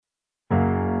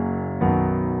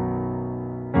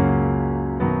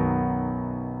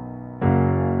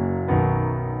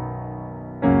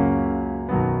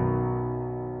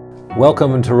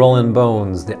Welcome to Rollin'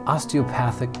 Bones, the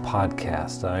osteopathic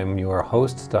podcast. I'm your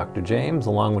host, Dr. James,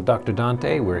 along with Dr.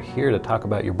 Dante. We're here to talk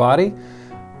about your body,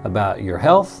 about your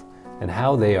health, and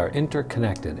how they are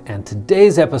interconnected. And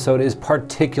today's episode is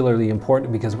particularly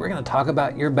important because we're going to talk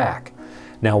about your back.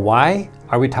 Now, why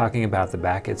are we talking about the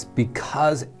back? It's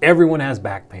because everyone has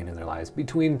back pain in their lives.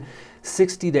 Between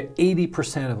 60 to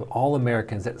 80% of all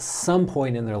Americans at some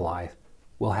point in their life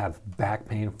will have back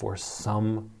pain for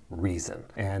some reason.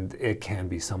 And it can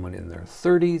be someone in their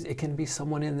 30s, it can be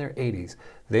someone in their 80s.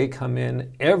 They come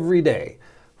in every day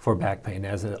for back pain.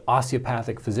 As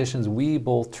osteopathic physicians, we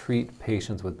both treat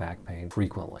patients with back pain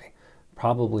frequently.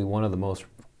 Probably one of the most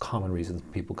common reasons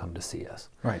people come to see us.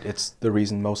 Right, it's the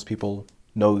reason most people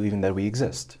know even that we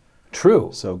exist. True.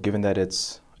 So given that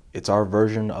it's our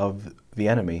version of the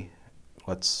enemy,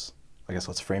 let's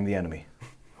frame the enemy.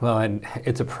 Well, and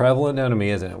it's a prevalent enemy,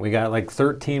 isn't it? We got like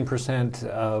 13%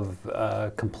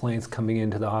 of complaints coming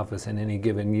into the office in any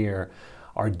given year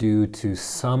are due to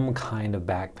some kind of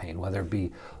back pain, whether it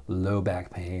be low back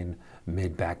pain,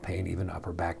 mid back pain, even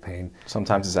upper back pain.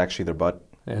 Sometimes it's actually their butt.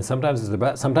 And sometimes it's their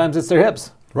butt, sometimes it's their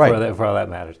hips, right. for all that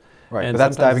matters. Right, and but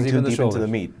that's diving too the deep into the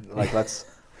meat.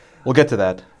 We'll get to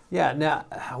that. Yeah, now,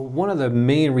 one of the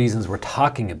main reasons we're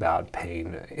talking about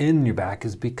pain in your back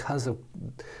is because of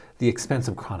the expense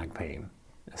of chronic pain,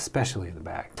 especially in the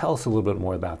back. Tell us a little bit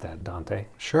more about that, Dante.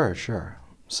 Sure.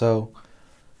 So,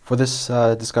 for this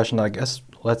discussion, I guess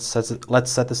let's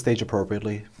set the stage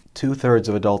appropriately. 2/3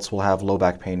 of adults will have low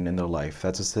back pain in their life.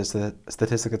 That's a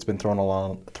statistic that's been thrown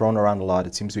around a lot.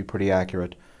 It seems to be pretty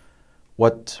accurate.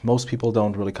 What most people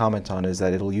don't really comment on is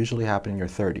that it'll usually happen in your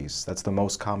 30s. That's the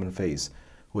most common phase,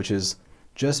 which is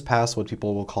just past what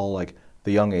people will call like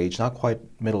the young age, not quite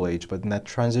middle age, but in that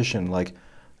transition, like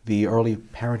the early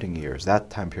parenting years, that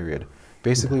time period.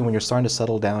 Basically, when you're starting to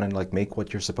settle down and like make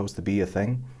what you're supposed to be a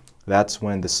thing, that's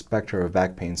when the specter of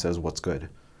back pain says what's good.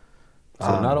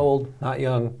 So not old, not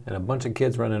young, and a bunch of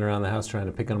kids running around the house trying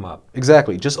to pick them up.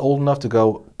 Exactly, just old enough to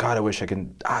go, God,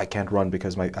 I can't run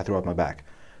because I threw out my back.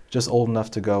 Just old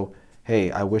enough to go, hey,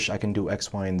 I wish I can do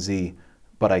X, Y, and Z,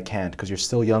 but I can't, because you're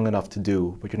still young enough to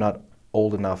do, but you're not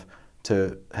old enough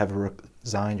to have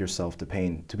resigned yourself to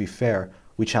pain. To be fair,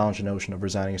 we challenge the notion of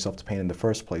resigning yourself to pain in the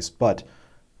first place, but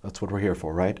that's what we're here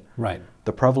for, right? Right.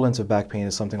 The prevalence of back pain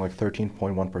is something like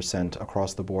 13.1%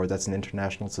 across the board. That's an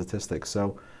international statistic.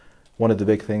 So one of the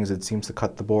big things, it seems to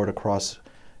cut the board across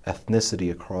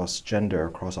ethnicity, across gender,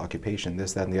 across occupation,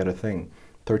 this, that, and the other thing.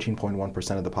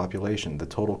 13.1% of the population. The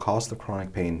total cost of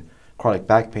chronic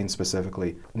back pain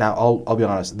specifically. Now, I'll be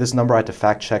honest, this number I had to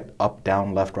fact check up,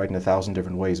 down, left, right in 1,000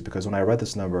 different ways, because when I read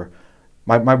this number,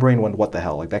 my brain went, what the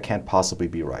hell? Like, that can't possibly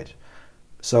be right.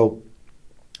 So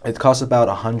it costs about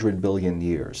 $100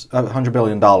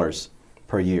 billion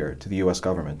per year to the U.S.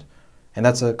 government. And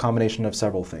that's a combination of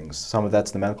several things. Some of that's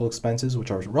the medical expenses,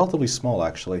 which are relatively small,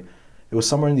 actually. It was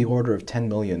somewhere in the order of 10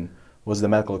 million was the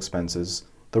medical expenses.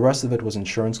 The rest of it was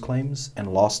insurance claims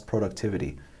and lost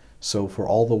productivity. So for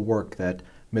all the work that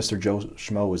Mr. Joe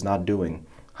Schmo is not doing,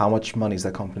 how much money is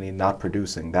that company not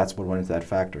producing? That's what went into that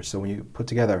factor. So when you put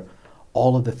together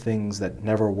all of the things that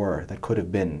never were, that could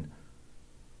have been,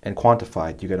 and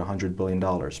quantified, you get $100 billion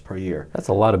per year. That's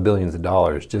a lot of billions of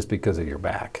dollars just because of your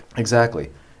back.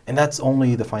 Exactly. And that's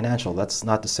only the financial. That's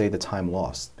not to say the time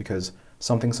lost, because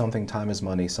something, time is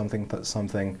money,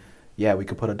 something, yeah, we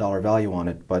could put a dollar value on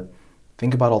it, but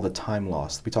think about all the time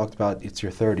lost. We talked about it's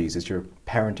your 30s, it's your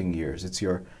parenting years, it's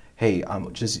your, hey,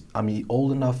 I'm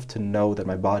old enough to know that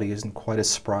my body isn't quite as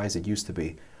spry as it used to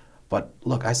be, but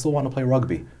look, I still want to play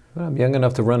rugby. I'm young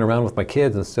enough to run around with my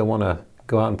kids and still want to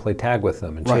go out and play tag with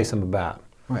them and chase them about.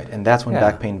 Right, and that's when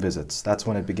back pain visits. That's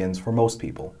when it begins for most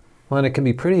people. Well, and it can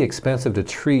be pretty expensive to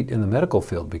treat in the medical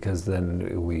field, because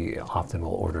then we often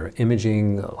will order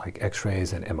imaging, like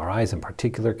x-rays and MRIs in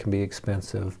particular can be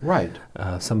expensive. Right.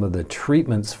 Some of the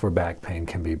treatments for back pain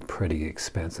can be pretty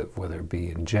expensive, whether it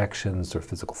be injections or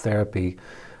physical therapy.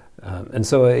 And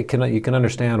so you can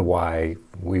understand why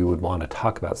we would want to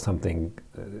talk about something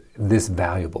this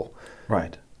valuable.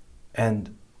 Right.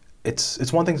 And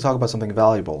it's one thing to talk about something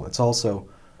valuable. It's also,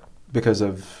 because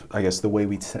of, I guess, the way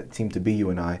we seem to be, you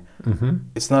and I,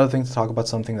 it's another thing to talk about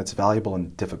something that's valuable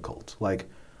and difficult. Like,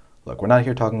 look, we're not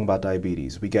here talking about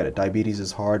diabetes. We get it. Diabetes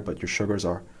is hard, but your sugars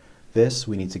are this.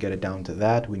 We need to get it down to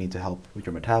that. We need to help with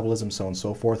your metabolism, so on and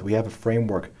so forth. We have a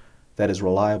framework that is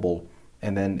reliable,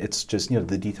 and then it's just,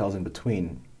 the details in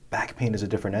between. Back pain is a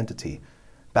different entity.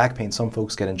 Back pain, some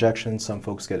folks get injections, some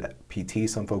folks get PT,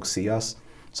 some folks see us,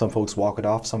 some folks walk it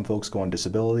off, some folks go on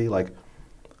disability. Like,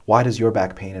 why does your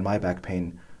back pain and my back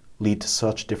pain lead to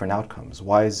such different outcomes?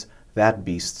 Why is that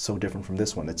beast so different from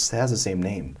this one? It has the same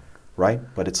name, right?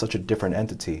 But it's such a different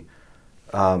entity.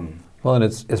 Well, and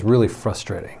it's really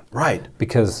frustrating. Right.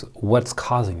 Because what's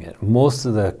causing it? Most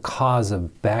of the cause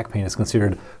of back pain is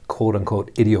considered quote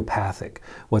unquote idiopathic.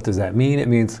 What does that mean? It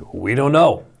means we don't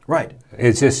know. Right.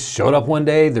 It just showed up one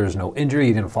day, there's no injury,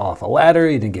 you didn't fall off a ladder,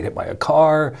 you didn't get hit by a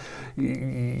car,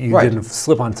 you Right. didn't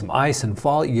slip on some ice and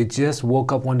fall, you just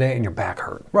woke up one day and your back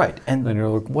hurt. Right. And then you're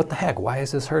like, what the heck, why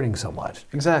is this hurting so much?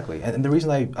 Exactly. And the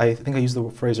reason I think I used the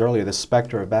phrase earlier, the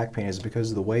specter of back pain, is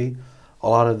because the way a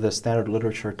lot of the standard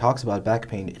literature talks about back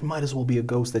pain, it might as well be a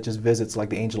ghost that just visits like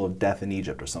the angel of death in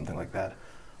Egypt or something like that.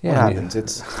 Yeah, what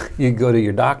happens? You go to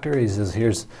your doctor, he says,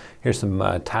 here's some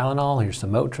Tylenol, here's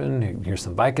some Motrin, here's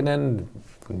some Vicodin,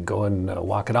 go and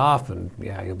walk it off, and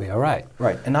yeah, you'll be all right.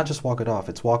 Right, and not just walk it off.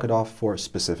 It's walk it off for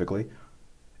specifically,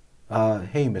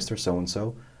 hey, Mr.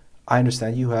 So-and-so, I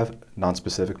understand you have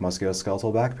nonspecific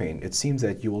musculoskeletal back pain. It seems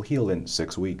that you will heal in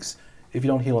 6 weeks. If you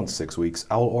don't heal in 6 weeks,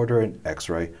 I will order an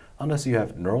x-ray, unless you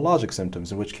have neurologic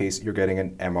symptoms, in which case you're getting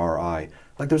an MRI.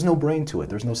 Like, there's no brain to it.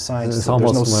 There's no science. It's there's no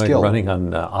almost like skill. running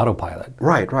on autopilot.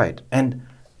 Right, right. And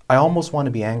I almost want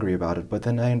to be angry about it, but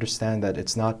then I understand that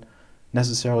it's not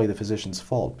necessarily the physician's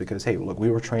fault because, hey, look,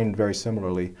 we were trained very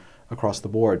similarly across the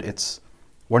board.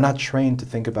 We're not trained to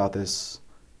think about this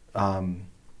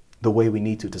the way we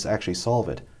need to actually solve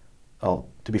it. Well,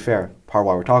 to be fair, part of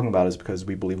why we're talking about it is because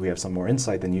we believe we have some more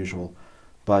insight than usual,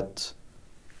 but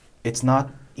it's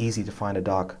not easy to find a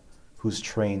doc who's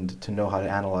trained to know how to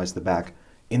analyze the back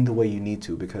in the way you need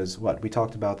to, because we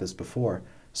talked about this before.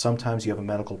 Sometimes you have a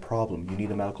medical problem, you need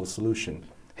a medical solution.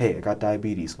 Hey, I got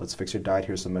diabetes, let's fix your diet,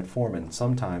 here's some metformin.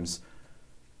 Sometimes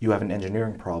you have an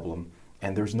engineering problem,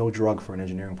 and there's no drug for an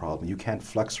engineering problem. You can't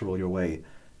flex roll your way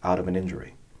out of an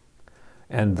injury.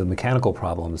 And the mechanical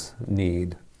problems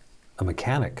need a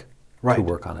mechanic Right. to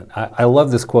work on it. I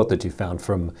love this quote that you found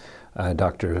from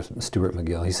Dr. Stuart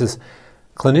McGill. He says,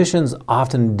 clinicians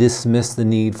often dismiss the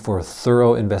need for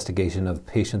thorough investigation of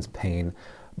patients' pain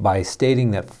by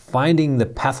stating that finding the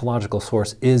pathological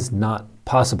source is not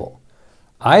possible.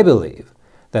 I believe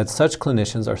that such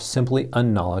clinicians are simply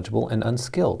unknowledgeable and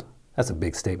unskilled. That's a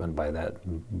big statement by that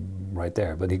right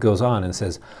there. But he goes on and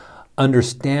says,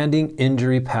 understanding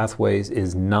injury pathways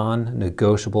is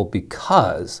non-negotiable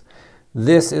because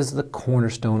this is the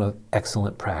cornerstone of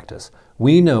excellent practice.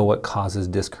 We know what causes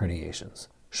disc herniations,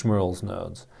 Schmerl's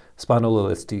nodes,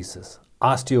 spondylolisthesis,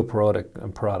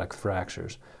 osteoporotic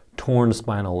fractures, torn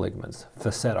spinal ligaments,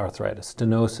 facet arthritis,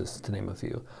 stenosis, to name a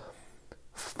few.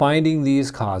 Finding these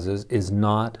causes is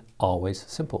not always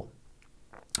simple.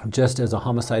 Just as a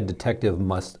homicide detective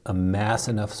must amass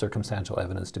enough circumstantial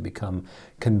evidence to become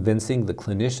convincing, the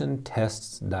clinician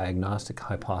tests diagnostic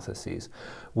hypotheses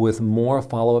with more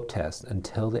follow-up tests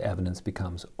until the evidence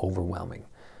becomes overwhelming.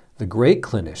 The great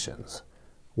clinicians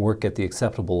work at the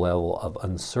acceptable level of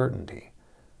uncertainty.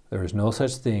 There is no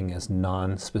such thing as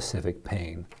non-specific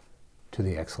pain to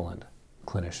the excellent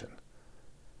clinician.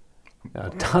 Now,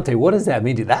 Dante, what does that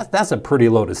mean to you? That's a pretty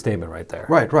loaded statement right there.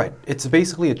 Right, right. It's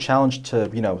basically a challenge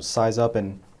to, size up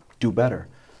and do better.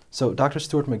 So Dr.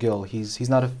 Stuart McGill, he's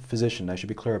not a physician. I should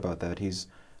be clear about that. He's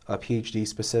a PhD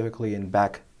specifically in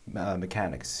back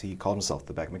mechanics. He called himself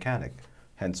the back mechanic,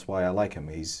 hence why I like him.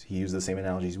 He uses the same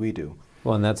analogies we do.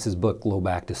 Well, and that's his book, Low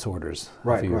Back Disorders,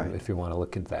 right, if you want to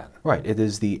look at that. Right. It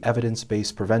is the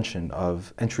evidence-based prevention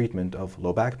of and treatment of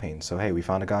low back pain. So, hey, we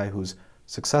found a guy who's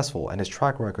successful, and his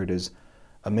track record is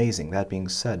amazing. That being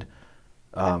said,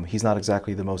 he's not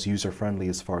exactly the most user-friendly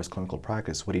as far as clinical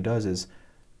practice. What he does is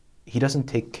he doesn't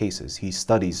take cases. He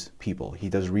studies people. He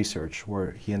does research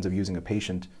where he ends up using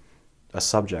a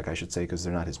subject, I should say, because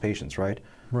they're not his patients, right,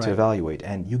 to evaluate.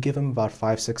 And you give him about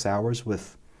 5-6 hours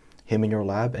with him in your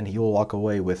lab, and he will walk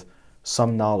away with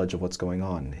some knowledge of what's going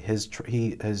on. His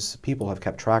people have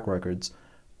kept track records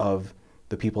of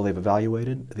the people they've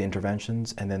evaluated, the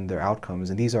interventions, and then their outcomes.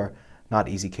 And these are not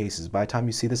easy cases. By the time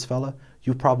you see this fella,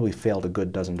 you've probably failed a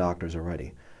good dozen doctors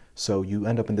already. So you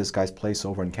end up in this guy's place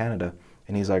over in Canada,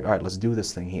 and he's like, all right, let's do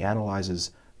this thing. He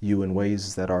analyzes you in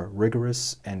ways that are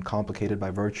rigorous and complicated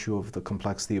by virtue of the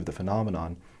complexity of the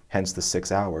phenomenon, hence the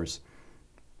 6 hours.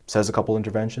 Says a couple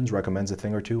interventions, recommends a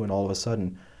thing or two, and all of a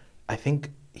sudden, I think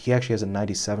he actually has a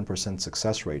 97%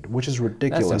 success rate, which is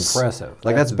ridiculous. That's impressive.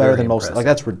 Like, that's better than most. Like,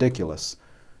 that's ridiculous.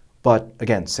 But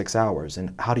again, 6 hours.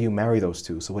 And how do you marry those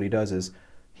two? So what he does is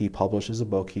he publishes a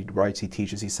book, he writes, he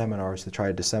teaches these seminars to try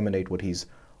to disseminate what he's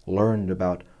learned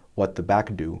about what the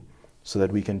back do, so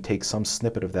that we can take some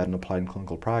snippet of that and apply it in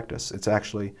clinical practice. It's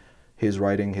actually his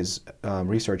writing, his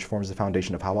research forms the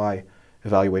foundation of how I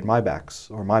evaluate my backs,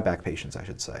 or my back patients, I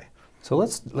should say. So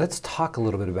let's talk a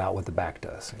little bit about what the back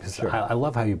does. Sure. I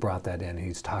love how you brought that in.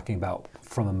 He's talking about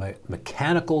from a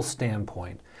mechanical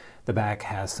standpoint, the back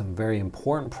has some very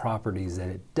important properties that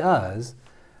it does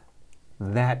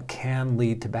that can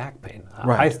lead to back pain.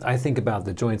 Right. I think about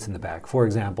the joints in the back. For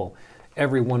example,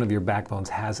 every one of your backbones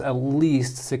has at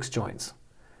least 6 joints.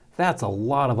 That's a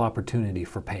lot of opportunity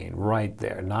for pain right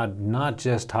there. Not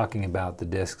just talking about the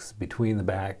discs between the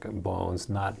backbones,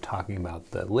 not talking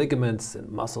about the ligaments and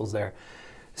muscles there.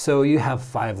 So you have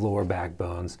 5 lower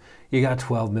backbones, you got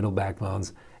 12 middle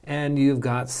backbones, and you've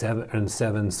got 7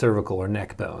 cervical or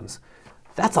neck bones.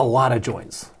 That's a lot of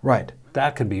joints. Right.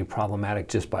 That could be problematic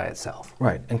just by itself.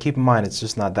 Right. And keep in mind, it's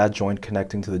just not that joint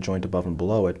connecting to the joint above and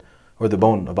below it, or the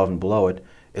bone above and below it.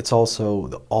 It's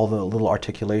also all the little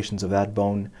articulations of that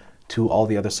bone to all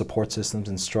the other support systems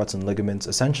and struts and ligaments.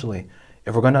 Essentially,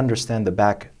 if we're going to understand the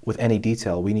back with any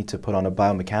detail, we need to put on a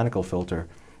biomechanical filter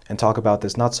and talk about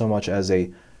this not so much as a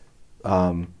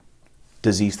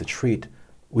disease to treat.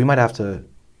 We might have to,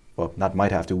 well, not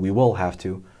might have to, we will have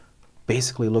to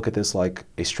basically look at this like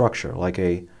a structure, like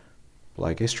a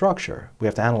structure. We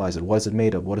have to analyze it. What is it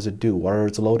made of? What does it do? What are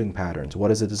its loading patterns?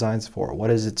 What is it designed for? What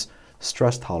is its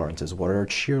stress tolerances? What are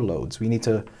its shear loads? We need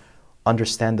to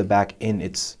understand the back in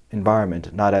its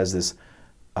environment, not as this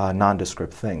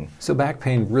nondescript thing. So back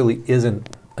pain really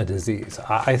isn't a disease.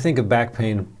 I think of back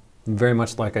pain very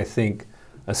much like I think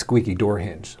a squeaky door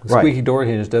hinge. A Right. squeaky door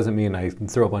hinge doesn't mean I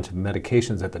throw a bunch of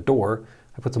medications at the door.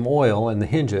 I put some oil in the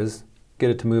hinges, get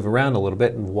it to move around a little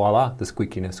bit, and voila, the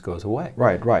squeakiness goes away.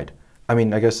 Right, right. I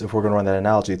mean, I guess if we're going to run that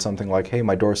analogy, it's something like, hey,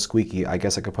 my door's squeaky, I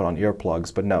guess I could put on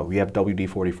earplugs, but no, we have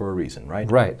WD-40 for a reason, right?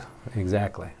 Right,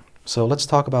 exactly. So let's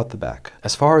talk about the back.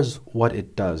 As far as what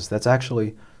it does, that's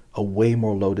actually a way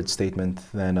more loaded statement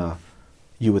than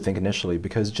you would think initially,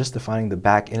 because just defining the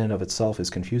back in and of itself is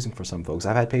confusing for some folks.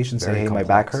 I've had patients say, hey, my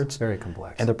back hurts. Very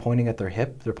complex. And they're pointing at their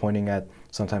hip, they're pointing at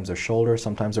sometimes their shoulder,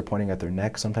 sometimes they're pointing at their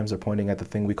neck, sometimes they're pointing at the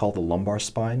thing we call the lumbar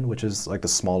spine, which is like the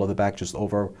small of the back, just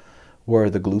over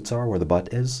where the glutes are, where the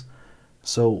butt is.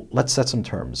 So let's set some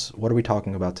terms. What are we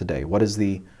talking about today? What is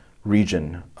the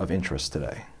region of interest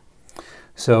today?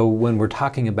 So when we're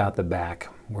talking about the back,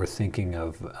 we're thinking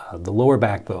of the lower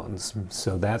back bones.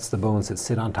 So that's the bones that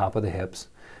sit on top of the hips,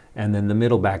 and then the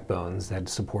middle back bones that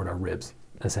support our ribs,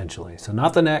 essentially. So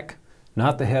not the neck,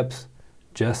 not the hips,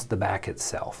 just the back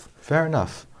itself. Fair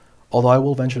enough. Although I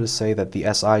will venture to say that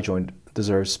the SI joint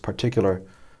deserves particular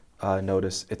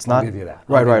notice. It's not. I'll give you that.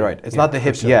 Right. It's not the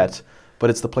hip sure. yet, but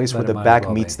it's the place But where it the might as back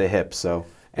well meets be. the hip. So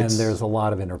And it's, there's a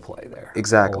lot of interplay there.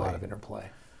 Exactly. A lot of interplay.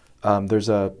 there's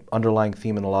a underlying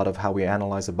theme in a lot of how we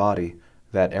analyze the body,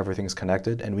 that everything's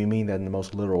connected, and we mean that in the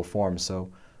most literal form.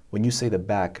 So when you say the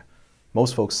back,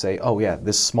 most folks say, oh yeah,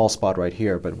 this small spot right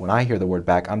here, but when I hear the word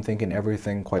back, I'm thinking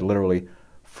everything quite literally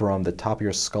from the top of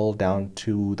your skull down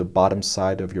to the bottom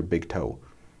side of your big toe.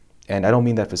 And I don't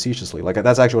mean that facetiously. Like,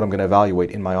 that's actually what I'm going to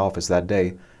evaluate in my office that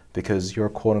day, because your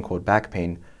quote-unquote back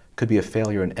pain could be a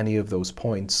failure in any of those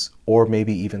points, or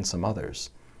maybe even some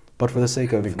others. But for the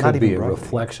sake of It not could be even a broadly.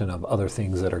 reflection of other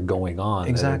things that are going on that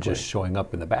are Exactly. just showing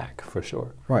up in the back, for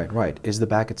sure. Right. Is the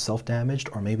back itself damaged,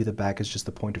 or maybe the back is just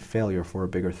the point of failure for a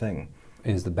bigger thing?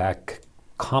 Is the back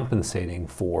compensating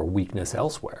for weakness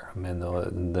elsewhere? I mean,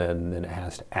 then it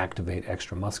has to activate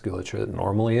extra musculature that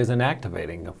normally isn't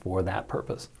activating for that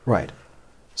purpose. Right.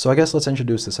 So I guess let's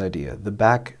introduce this idea. The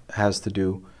back has to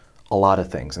do a lot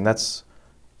of things, and it's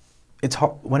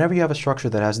hard. Whenever you have a structure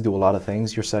that has to do a lot of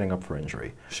things, you're setting up for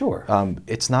injury. Sure.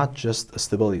 It's not just a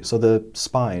stability. So the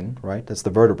spine, right, that's the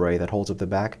vertebrae that holds up the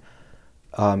back,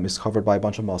 is covered by a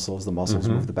bunch of muscles. The muscles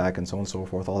move the back and so on and so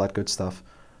forth, all that good stuff.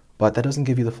 But that doesn't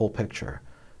give you the full picture.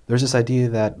 There's this idea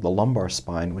that the lumbar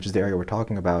spine, which is the area we're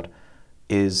talking about,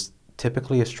 is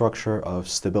typically a structure of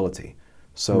stability.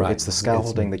 So Right. it's the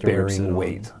scaffolding that you're bearing sitting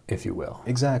weight, on. if you will,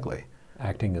 Exactly.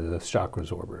 acting as a shock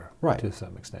absorber Right. to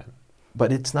some extent.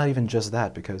 But it's not even just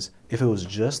that, because if it was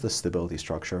just the stability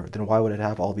structure, then why would it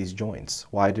have all these joints?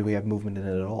 Why do we have movement in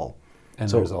it at all? And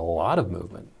So- there's a lot of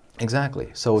movement. Exactly.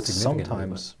 So it's Significant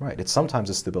sometimes, right, it's sometimes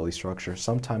a stability structure,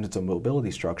 sometimes it's a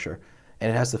mobility structure, and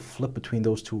it has to flip between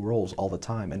those two roles all the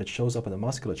time, and it shows up in the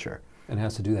musculature. And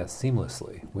has to do that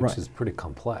seamlessly, which Right. is pretty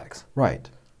complex. Right.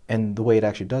 And the way it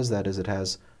actually does that is it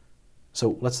has,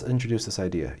 so let's introduce this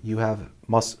idea. You have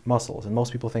muscles, and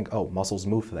most people think, oh, muscles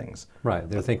move things. Right.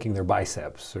 They're thinking their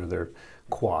biceps or their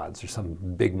quads or some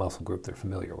big muscle group they're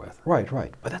familiar with. Right.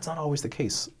 But that's not always the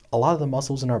case. A lot of the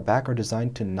muscles in our back are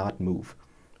designed to not move,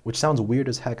 which sounds weird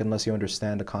as heck unless you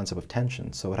understand the concept of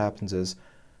tension. So what happens is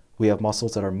we have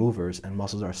muscles that are movers and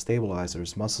muscles that are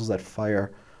stabilizers, muscles that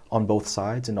fire on both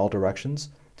sides in all directions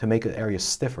to make an area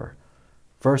stiffer.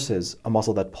 versus a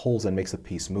muscle that pulls and makes the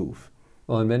piece move.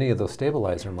 Well, and many of those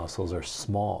stabilizer muscles are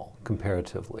small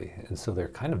comparatively, and so they're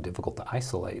kind of difficult to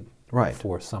isolate Right.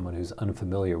 for someone who's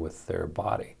unfamiliar with their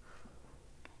body.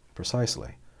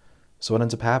 Precisely. So what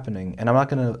ends up happening, and I'm not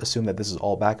going to assume that this is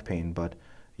all back pain, but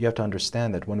you have to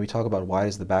understand that when we talk about why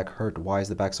does the back hurt, why is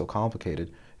the back so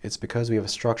complicated, it's because we have a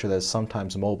structure that is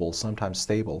sometimes mobile, sometimes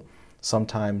stable,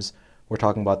 sometimes we're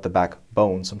talking about the back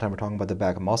bone, sometimes we're talking about the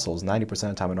back muscles. 90% of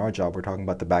the time in our job, we're talking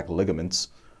about the back ligaments.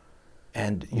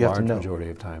 And you have to know. Large majority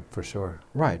of time, for sure.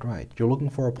 Right, right. You're looking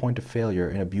for a point of failure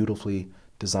in a beautifully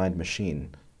designed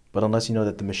machine. But unless you know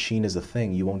that the machine is a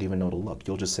thing, you won't even know to look.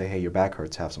 You'll just say, hey, your back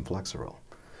hurts, have some Flexeril.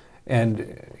 And,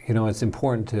 it's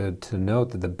important to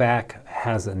note that the back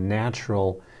has a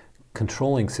natural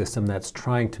controlling system that's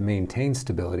trying to maintain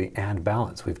stability and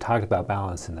balance. We've talked about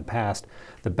balance in the past.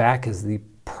 The back is the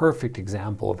perfect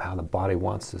example of how the body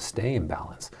wants to stay in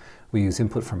balance. We use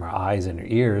input from our eyes and our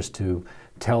ears to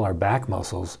tell our back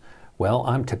muscles, well,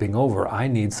 I'm tipping over. I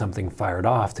need something fired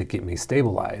off to get me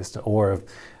stabilized. Or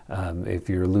if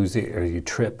you're losing, or you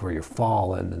trip, or you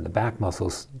fall, and then the back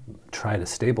muscles try to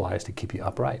stabilize to keep you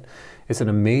upright. It's an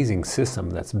amazing system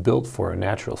that's built for a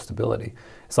natural stability.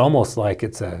 It's almost like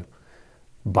it's a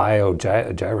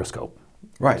gyroscope,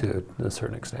 Right. to a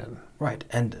certain extent. Right.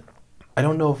 And I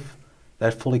don't know if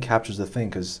that fully captures the thing,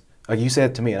 because like you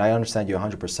said it to me, and I understand you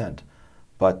 100%.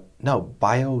 But no,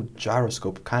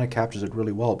 biogyroscope kind of captures it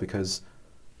really well because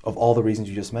of all the reasons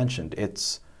you just mentioned.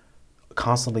 It's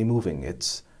constantly moving.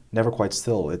 It's never quite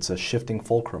still. It's a shifting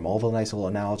fulcrum, all the nice little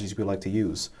analogies we like to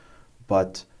use.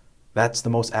 But that's the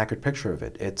most accurate picture of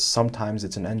it. Sometimes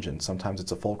it's an engine, sometimes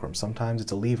it's a fulcrum, sometimes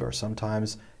it's a lever,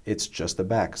 sometimes it's just the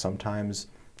back, sometimes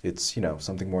it's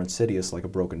something more insidious like a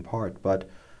broken part. But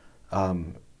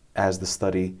as the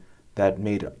study that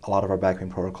made a lot of our back pain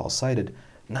protocols cited,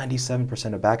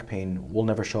 97% of back pain will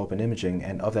never show up in imaging,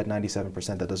 and of that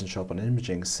 97% that doesn't show up in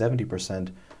imaging,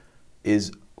 70%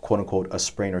 is quote-unquote a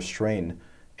sprain or strain,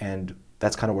 and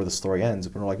that's kind of where the story ends.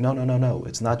 But we're like, no,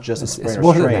 it's not just a sprain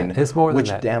or strain. It's more than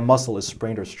that. Which damn muscle is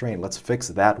sprained or strained? Let's fix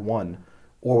that one,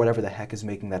 or whatever the heck is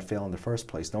making that fail in the first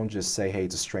place. Don't just say, hey,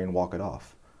 it's a strain, walk it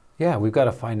off. Yeah, we've got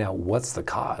to find out what's the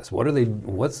cause. What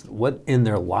in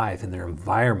their life, in their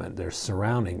environment, their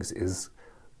surroundings is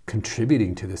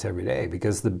contributing to this every day,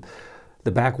 because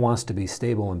the back wants to be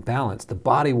stable and balanced. The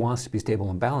body wants to be stable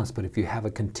and balanced, but if you have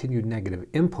a continued negative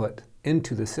input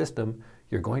into the system,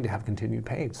 you're going to have continued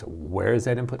pain. So where is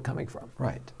that input coming from?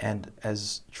 Right. And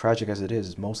as tragic as it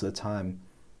is, most of the time,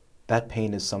 that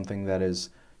pain is something that is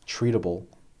treatable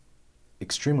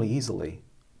extremely easily,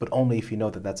 but only if you know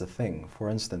that that's a thing. For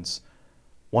instance,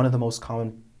 one of the most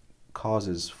common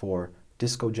causes for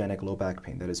discogenic low back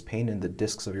pain, that is pain in the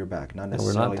discs of your back, not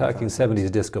necessarily. We're not talking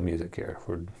 70s disco music here.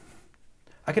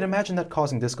 I can imagine that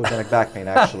causing discogenic back pain,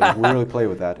 actually. We really play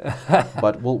with that,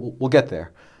 but we'll get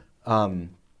there.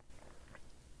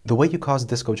 The way you cause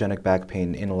discogenic back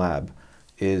pain in a lab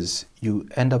is you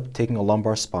end up taking a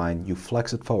lumbar spine, you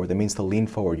flex it forward. That means to lean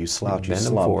forward, you slouch, you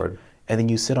slump, forward, and then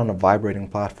you sit on a vibrating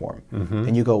platform. Mm-hmm.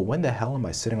 And you go, when the hell am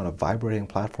I sitting on a vibrating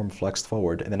platform flexed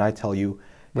forward? And then I tell you,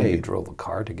 when you drove a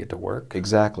car to get to work.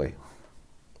 Exactly.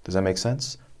 Does that make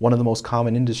sense? One of the most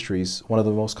common industries, one of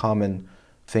the most common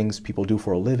things people do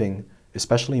for a living,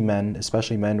 especially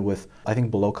men with, I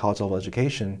think, below college level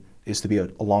education, is to be a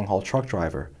long haul truck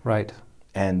driver. Right.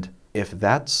 And if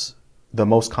that's the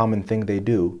most common thing they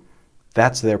do,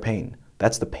 that's their pain.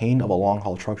 That's the pain of a long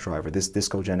haul truck driver, this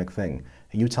discogenic thing.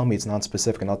 And you tell me it's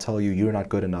non-specific, and I'll tell you you're not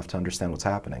good enough to understand what's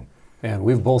happening. And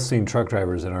we've both seen truck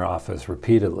drivers in our office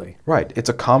repeatedly. Right. It's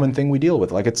a common thing we deal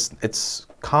with. Like it's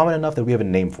common enough that we have a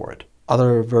name for it.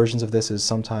 Other versions of this is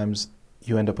sometimes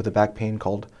you end up with a back pain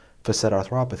called facet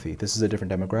arthropathy. This is a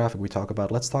different demographic we talk about.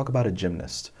 Let's talk about a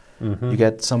gymnast. Mm-hmm. You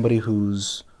get somebody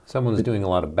who's doing a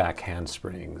lot of back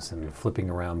handsprings and flipping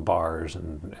around bars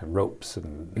and ropes.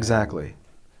 Exactly.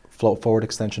 Float forward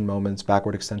extension moments,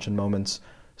 backward extension moments.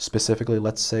 Specifically,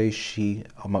 let's say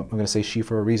I'm going to say she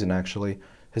for a reason actually,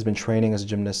 has been training as a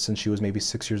gymnast since she was maybe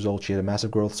 6 years old. She had a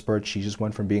massive growth spurt. She just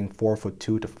went from being 4'2"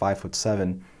 to 5'7",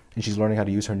 and she's learning how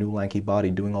to use her new lanky body,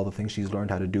 doing all the things she's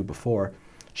learned how to do before.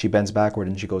 She bends backward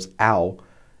and she goes, ow,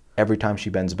 every time she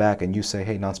bends back, and you say,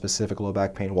 hey, non-specific low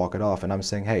back pain, walk it off. And I'm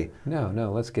saying, hey.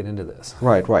 No, let's get into this.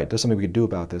 Right. There's something we could do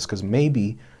about this, because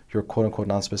maybe your quote-unquote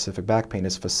non-specific back pain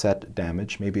is facet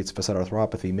damage. Maybe it's facet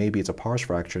arthropathy. Maybe it's a pars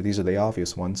fracture. These are the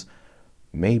obvious ones.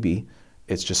 Maybe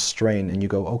it's just strain, and you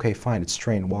go, okay, fine, it's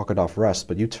strain, walk it off, rest.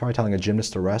 But you try telling a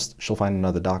gymnast to rest, she'll find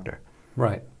another doctor.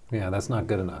 Right. Yeah, that's not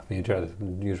good enough. You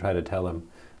try to tell them,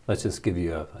 let's just give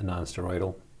you a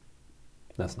non-steroidal.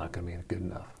 That's not going to be good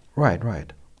enough.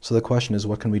 Right. So the question is,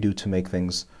 what can we do to make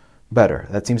things better?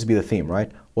 That seems to be the theme,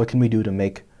 right? What can we do to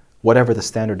make whatever the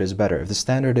standard is better? If the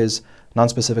standard is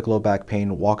non-specific low back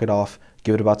pain, walk it off,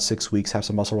 give it about 6 weeks, have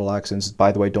some muscle relaxants.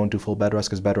 By the way, don't do full bed rest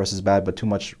because bed rest is bad, but too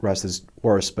much rest is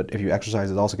worse. But if you exercise,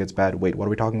 it also gets bad. Wait, what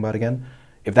are we talking about again?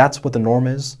 If that's what the norm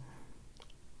is,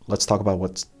 let's talk about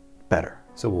what's better.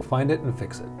 So we'll find it and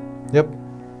fix it. Yep.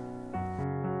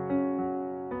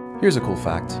 Here's a cool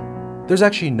fact. There's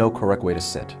actually no correct way to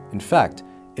sit. In fact,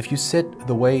 if you sit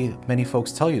the way many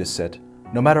folks tell you to sit,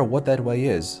 no matter what that way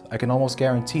is, I can almost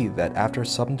guarantee that after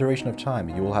some duration of time,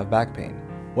 you will have back pain.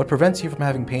 What prevents you from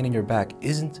having pain in your back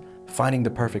isn't finding the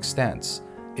perfect stance.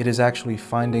 It is actually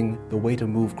finding the way to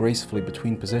move gracefully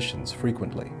between positions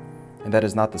frequently. And that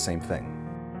is not the same thing.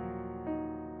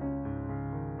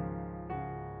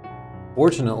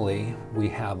 Fortunately, we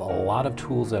have a lot of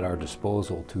tools at our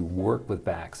disposal to work with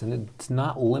backs, and it's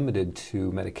not limited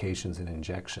to medications and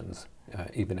injections,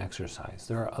 even exercise.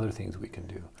 There are other things we can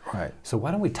do. Right. So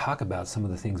why don't we talk about some of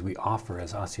the things we offer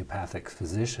as osteopathic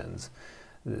physicians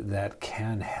that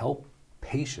can help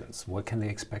patients? What can they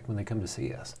expect when they come to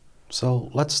see us? So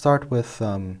let's start with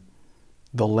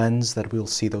the lens that we'll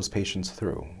see those patients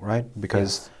through, right?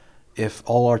 Because if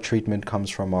all our treatment comes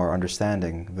from our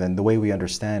understanding, then the way we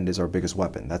understand is our biggest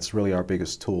weapon. That's really our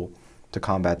biggest tool to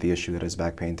combat the issue that is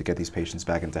back pain, to get these patients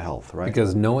back into health, right?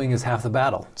 Because knowing is half the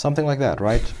battle. Something like that,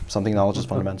 right? Something knowledge is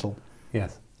fundamental.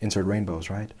 Yes. Insert rainbows,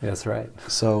 right? That's right.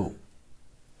 So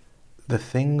the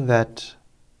thing that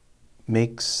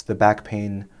makes the back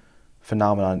pain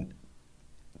phenomenon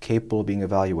capable of being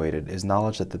evaluated is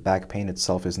knowledge that the back pain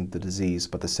itself isn't the disease,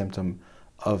 but the symptom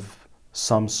of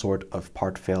some sort of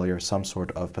part failure, some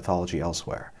sort of pathology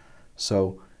elsewhere.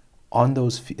 So on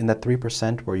those, in that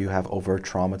 3% where you have overt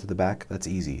trauma to the back, that's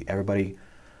easy. Everybody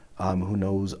who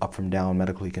knows up from down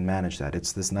medically can manage that.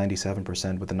 It's this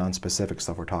 97% with the non-specific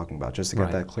stuff we're talking about, just to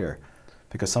get that clear.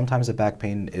 Because sometimes the back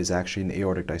pain is actually an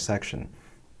aortic dissection.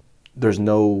 There's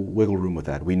no wiggle room with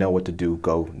that. We know what to do.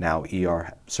 Go now,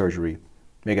 ER, surgery,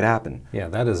 make it happen. Yeah,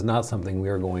 that is not something we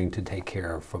are going to take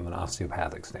care of from an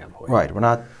osteopathic standpoint. Right, we're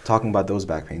not talking about those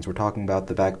back pains. We're talking about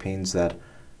the back pains that,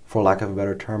 for lack of a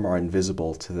better term, are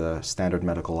invisible to the standard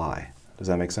medical eye. Does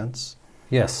that make sense?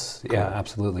 Yes, yeah,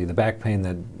 absolutely. The back pain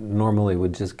that normally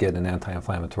would just get an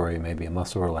anti-inflammatory, maybe a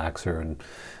muscle relaxer, and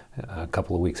a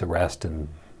couple of weeks of rest, and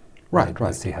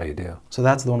let's see how you do. So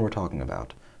that's the one we're talking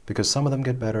about. Because some of them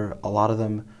get better, a lot of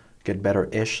them get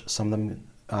better-ish, some of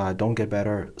them don't get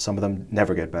better, some of them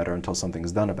never get better until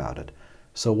something's done about it.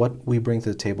 So what we bring to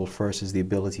the table first is the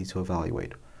ability to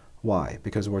evaluate. Why?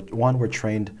 Because we're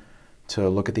trained to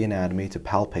look at the anatomy, to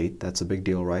palpate, that's a big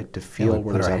deal, right? To feel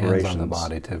where there's aberrations. Hands on the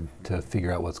body to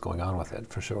figure out what's going on with it,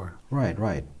 for sure.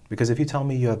 Right. Because if you tell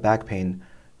me you have back pain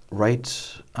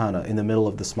right in the middle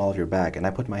of the small of your back, and I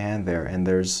put my hand there and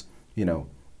there's,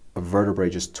 a vertebrae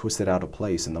just twisted out of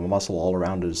place and the muscle all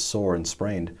around is sore and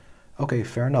sprained, okay,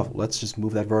 fair enough. Let's just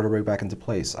move that vertebrae back into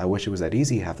place. I wish it was that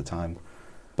easy half the time,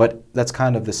 but that's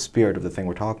kind of the spirit of the thing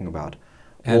we're talking about.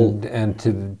 And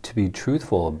to be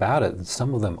truthful about it,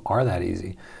 some of them are that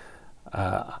easy.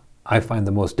 I find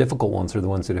the most difficult ones are the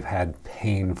ones that have had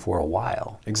pain for a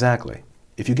while. Exactly.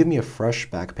 If you give me a fresh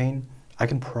back pain, I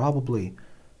can probably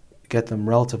get them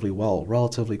relatively well,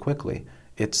 relatively quickly.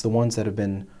 It's the ones that have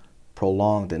been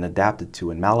prolonged and adapted to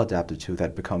and maladapted to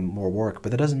that become more work, but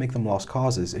that doesn't make them lost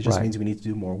causes. It just means we need to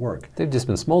do more work. They've just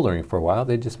been smoldering for a while.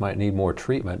 They just might need more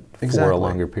treatment for a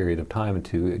longer period of time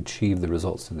to achieve the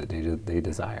results that they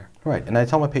desire. Right, and I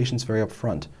tell my patients very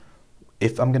upfront,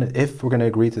 if we're gonna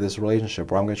agree to this relationship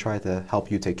where I'm gonna try to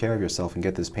help you take care of yourself and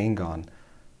get this pain gone,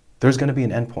 there's gonna be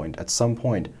an endpoint. At some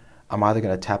point, I'm either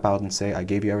gonna tap out and say, I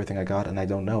gave you everything I got and I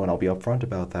don't know, and I'll be upfront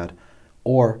about that,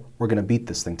 or we're gonna beat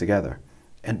this thing together.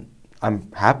 And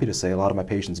I'm happy to say a lot of my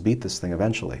patients beat this thing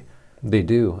eventually. They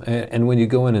do. And when you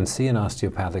go in and see an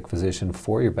osteopathic physician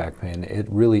for your back pain, it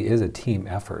really is a team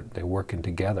effort. They're working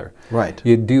together. Right.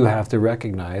 You do have to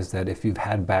recognize that if you've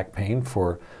had back pain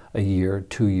for a year,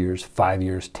 2 years, 5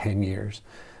 years, 10 years,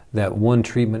 that one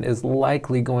treatment is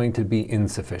likely going to be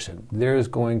insufficient. There's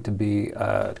going to be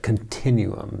a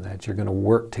continuum that you're going to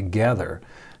work together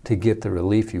to get the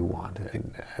relief you want.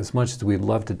 And as much as we'd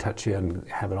love to touch you and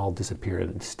have it all disappear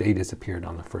and stay disappeared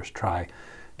on the first try,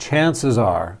 chances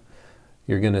are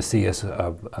you're going to see us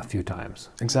a few times.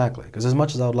 Exactly. Because as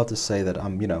much as I would love to say that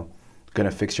I'm, going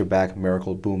to fix your back,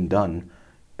 miracle, boom, done,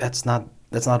 that's not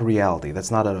reality. That's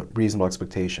not a reasonable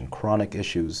expectation. Chronic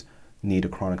issues need a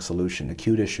chronic solution.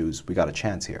 Acute issues, we got a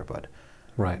chance here, but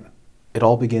right. It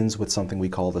all begins with something we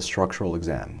call the structural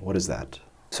exam. What is that?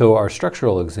 So our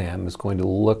structural exam is going to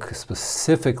look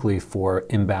specifically for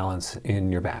imbalance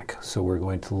in your back. So we're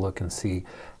going to look and see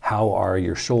how are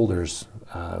your shoulders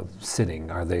sitting.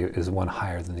 Is one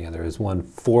higher than the other? Is one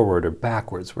forward or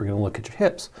backwards? We're going to look at your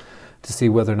hips to see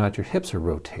whether or not your hips are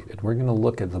rotated. We're going to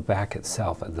look at the back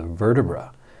itself, at the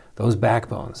vertebra. Those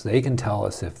backbones, they can tell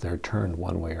us if they're turned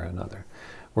one way or another.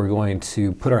 We're going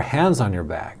to put our hands on your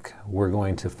back. We're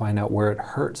going to find out where it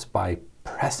hurts by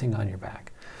pressing on your back.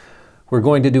 We're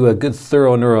going to do a good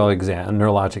thorough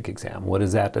neurologic exam. What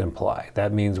does that imply?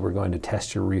 That means we're going to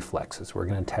test your reflexes. We're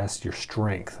going to test your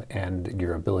strength and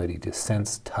your ability to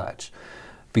sense touch.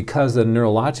 Because the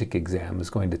neurologic exam is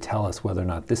going to tell us whether or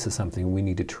not this is something we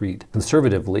need to treat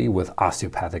conservatively with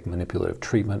osteopathic manipulative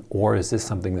treatment, or is this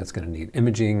something that's going to need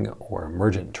imaging or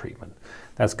emergent treatment.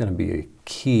 That's going to be a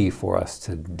key for us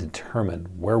to determine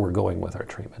where we're going with our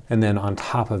treatment. And then on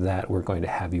top of that, we're going to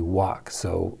have you walk.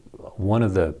 So one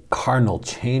of the cardinal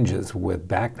changes with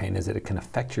back pain is that it can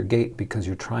affect your gait because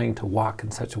you're trying to walk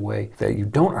in such a way that you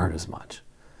don't hurt as much.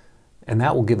 And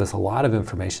that will give us a lot of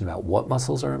information about what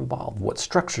muscles are involved, what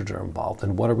structures are involved,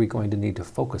 and what are we going to need to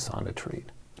focus on to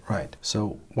treat. Right.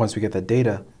 So once we get that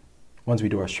data, once we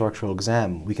do our structural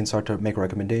exam, we can start to make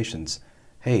recommendations.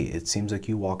 Hey, it seems like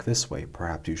you walk this way.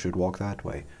 Perhaps you should walk that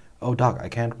way. Oh, doc, I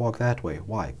can't walk that way.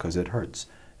 Why? Because it hurts.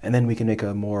 And then we can make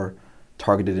a more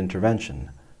targeted intervention.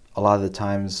 A lot of the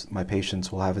times my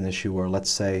patients will have an issue where,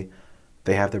 let's say,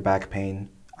 they have their back pain.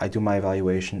 I do my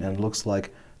evaluation, and it looks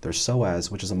like their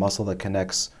psoas, which is a muscle that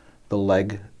connects the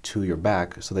leg to your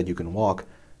back so that you can walk,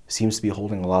 seems to be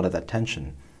holding a lot of that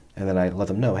tension. And then I let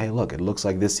them know, hey, look, it looks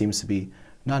like this seems to be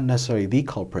not necessarily the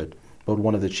culprit, but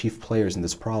one of the chief players in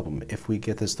this problem. If we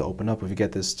get this to open up, if we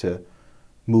get this to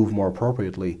move more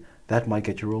appropriately, that might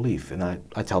get you relief. And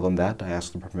I tell them that, I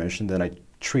ask them for permission, then I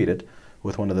treat it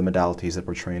with one of the modalities that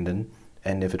we're trained in.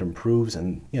 And if it improves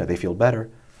and they feel better,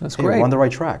 that's hey, great. we're on the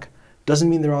right track. Doesn't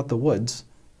mean they're out the woods,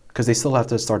 because they still have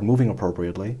to start moving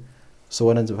appropriately. So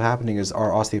what ends up happening is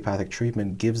our osteopathic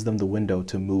treatment gives them the window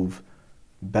to move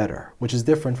better, which is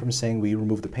different from saying we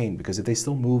remove the pain, because if they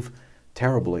still move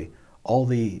terribly, all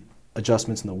the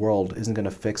adjustments in the world isn't going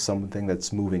to fix something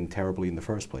that's moving terribly in the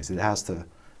first place. It has to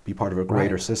be part of a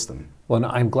greater system. Well,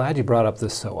 I'm glad you brought up the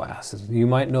psoas. You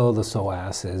might know the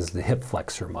psoas is the hip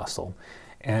flexor muscle,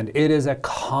 and it is a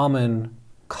common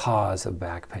cause of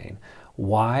back pain.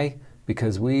 Why?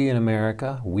 Because we in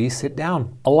America, we sit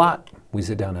down a lot. We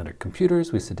sit down at our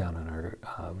computers, we sit down on our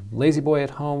lazy boy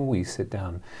at home, we sit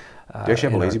down do you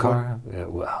actually have a lazy boy?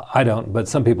 Well, I don't, but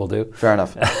some people do. Fair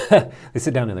enough. They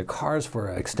sit down in their cars for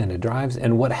extended drives,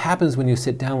 and what happens when you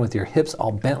sit down with your hips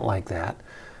all bent like that,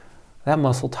 that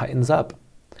muscle tightens up.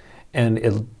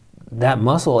 And that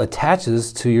muscle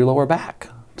attaches to your lower back,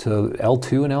 to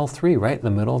L2 and L3, right in the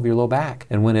middle of your low back.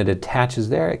 And when it attaches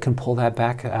there, it can pull that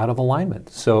back out of alignment.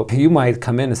 So you might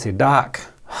come in and say, Doc,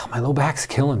 my low back's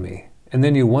killing me. And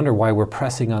then you wonder why we're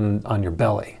pressing on your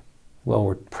belly. Well,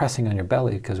 we're pressing on your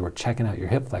belly because we're checking out your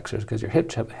hip flexors, because your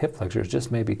hip flexors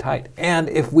just may be tight. And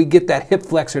if we get that hip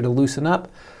flexor to loosen up,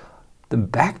 the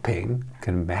back pain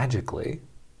can magically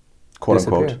quote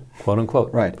disappear. Unquote. Quote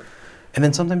unquote. Right. And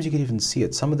then sometimes you can even see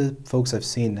it. Some of the folks I've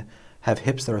seen have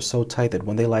hips that are so tight that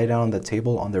when they lie down on the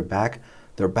table on their back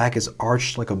is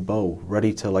arched like a bow,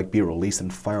 ready to be released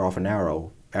and fire off an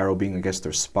arrow being against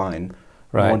their spine.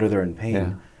 Right. No wonder they're in pain.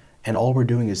 Yeah. And all we're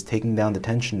doing is taking down the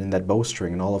tension in that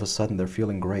bowstring, and all of a sudden they're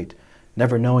feeling great,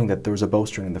 never knowing that there was a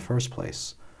bowstring in the first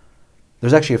place.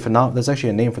 There's actually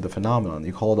a name for the phenomenon.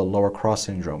 You call it a lower cross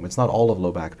syndrome. It's not all of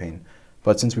low back pain,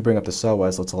 but since we bring up the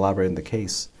psoas, let's elaborate on the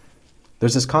case.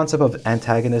 There's this concept of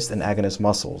antagonist and agonist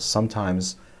muscles.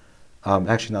 Sometimes,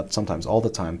 actually not sometimes, all the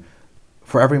time,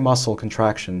 for every muscle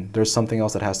contraction, there's something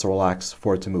else that has to relax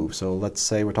for it to move. So let's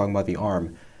say we're talking about the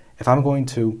arm. If I'm going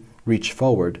to reach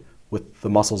forward with the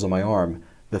muscles of my arm,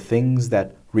 the things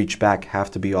that reach back have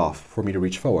to be off for me to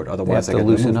reach forward. Otherwise, I get the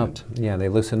movement. Yeah, they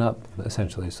loosen up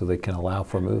essentially so they can allow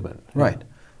for movement. Right. Yeah.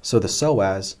 So the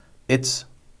psoas, its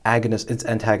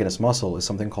antagonist muscle is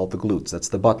something called the glutes. That's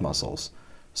the butt muscles.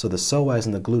 So the psoas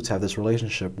and the glutes have this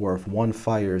relationship where if one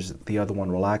fires, the other one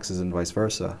relaxes, and vice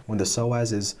versa. When the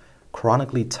psoas is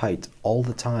chronically tight all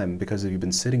the time because you've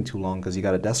been sitting too long because you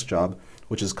got a desk job,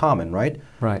 which is common, right?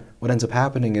 Right. What ends up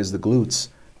happening is the glutes,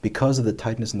 because of the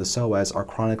tightness in the psoas, are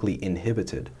chronically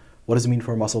inhibited. What does it mean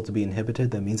for a muscle to be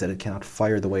inhibited? That means that it cannot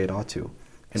fire the way it ought to.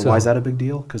 And why is that a big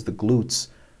deal? Because the glutes,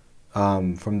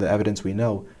 from the evidence we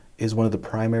know, is one of the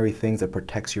primary things that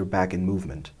protects your back in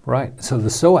movement. Right. So the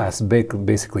psoas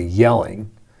basically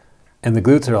yelling, and the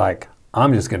glutes are like,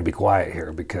 I'm just going to be quiet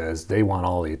here because they want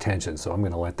all the attention, so I'm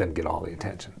going to let them get all the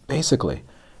attention. Basically.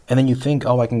 And then you think,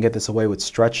 oh, I can get this away with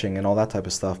stretching and all that type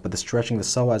of stuff. But the stretching the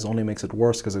psoas only makes it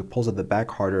worse because it pulls at the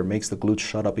back harder, makes the glutes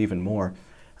shut up even more.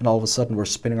 And all of a sudden we're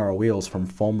spinning our wheels from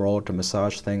foam roller to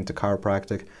massage thing to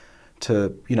chiropractic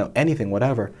to, anything,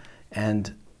 whatever.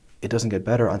 And it doesn't get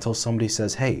better until somebody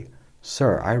says, hey,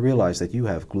 sir, I realize that you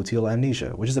have gluteal amnesia,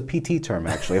 which is a PT term,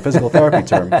 actually, a physical therapy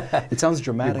term. It sounds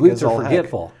dramatic Your glutes as all are heck.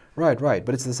 forgetful. Right.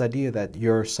 But it's this idea that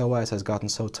your psoas has gotten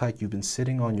so tight, you've been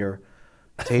sitting on your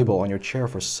table, on your chair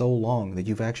for so long that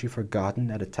you've actually forgotten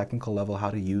at a technical level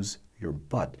how to use your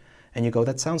butt. And you go,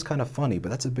 that sounds kind of funny, but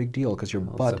that's a big deal because your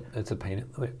butt... It's a pain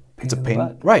in the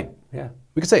butt. Right. Yeah.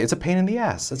 We could say it's a pain in the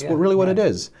ass. That's what it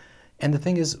is. And the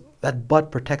thing is, that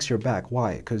butt protects your back.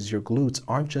 Why? Because your glutes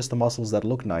aren't just the muscles that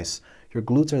look nice. Your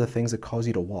glutes are the things that cause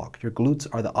you to walk. Your glutes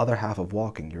are the other half of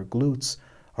walking. Your glutes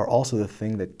are also the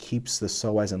thing that keeps the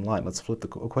psoas in line. Let's flip the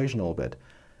equation a little bit.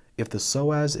 If the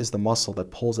psoas is the muscle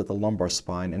that pulls at the lumbar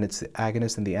spine and it's the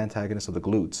agonist and the antagonist of the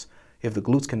glutes, if the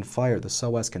glutes can fire, the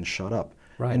psoas can shut up.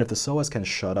 Right. And if the psoas can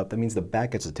shut up, that means the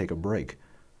back gets to take a break.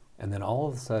 And then all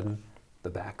of a sudden, the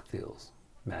back feels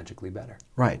magically better.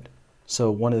 Right.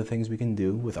 So one of the things we can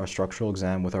do with our structural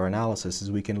exam, with our analysis, is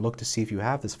we can look to see if you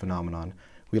have this phenomenon.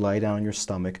 We lie down on your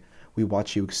stomach, we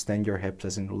watch you extend your hips,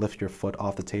 as in lift your foot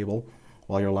off the table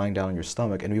while you're lying down on your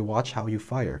stomach, and we watch how you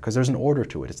fire. Because there's an order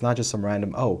to it. It's not just some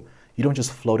random, you don't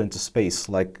just float into space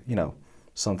like,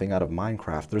 something out of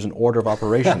Minecraft. There's an order of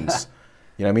operations.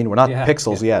 You know what I mean? We're not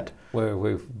pixels yet.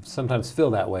 We sometimes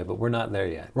feel that way, but we're not there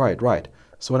yet. Right.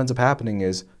 So what ends up happening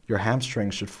is your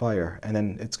hamstrings should fire, and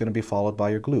then it's going to be followed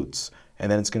by your glutes,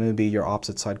 and then it's going to be your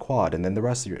opposite side quad, and then the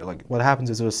rest of your, what happens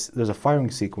is there's a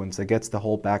firing sequence that gets the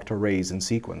whole back to raise in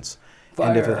sequence. Fire.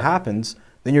 And if it happens,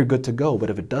 then you're good to go. But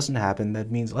if it doesn't happen,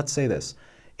 that means, let's say this,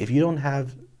 if you don't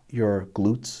have your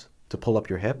glutes to pull up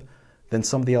your hip, then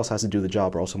somebody else has to do the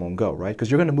job or else it won't go, right? Because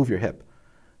you're going to move your hip.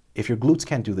 If your glutes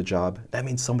can't do the job, that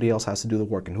means somebody else has to do the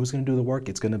work. And who's going to do the work?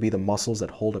 It's going to be the muscles that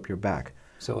hold up your back.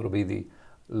 So it'll be the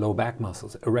low back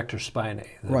muscles, erector spinae,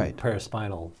 the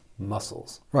paraspinal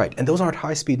muscles. Right, and those aren't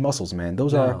high-speed muscles, man.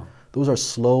 Those are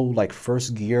slow, like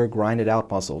first gear, grinded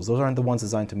out muscles. Those aren't the ones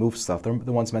designed to move stuff. They're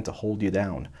the ones meant to hold you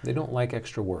down. They don't like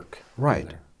extra work. Right,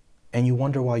 either. And you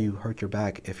wonder why you hurt your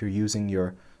back if you're using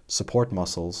your support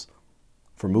muscles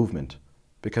for movement,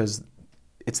 because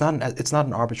it's not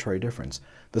an arbitrary difference.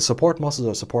 The support muscles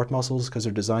are support muscles because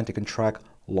they're designed to contract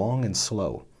long and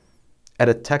slow. At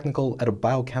a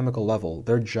biochemical level,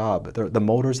 their job, the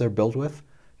motors they're built with,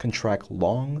 contract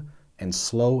long and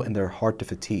slow, and they're hard to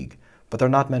fatigue. But they're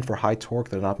not meant for high torque,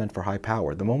 they're not meant for high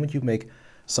power. The moment you make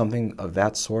something of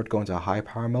that sort go into a high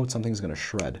power mode, something's going to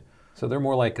shred. So they're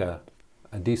more like a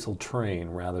diesel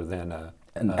train rather than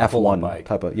an a F1 bike.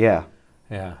 type of, Yeah.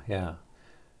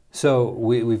 So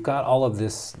we've got all of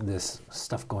this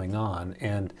stuff going on,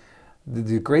 and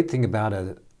the great thing about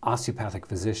an osteopathic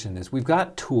physician is we've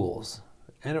got tools.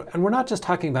 And we're not just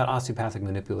talking about osteopathic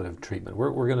manipulative treatment.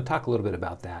 We're going to talk a little bit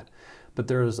about that. But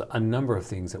there's a number of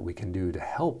things that we can do to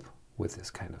help with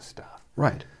this kind of stuff.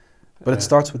 Right. But it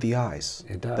starts with the eyes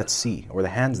that see, or the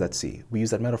hands that see. We use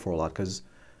that metaphor a lot because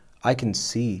I can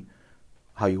see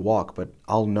how you walk, but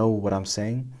I'll know what I'm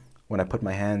saying when I put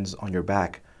my hands on your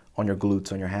back, on your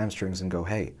glutes, on your hamstrings, and go,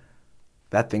 hey,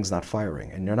 that thing's not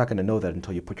firing. And you're not going to know that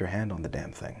until you put your hand on the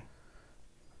damn thing.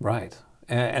 Right.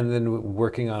 And then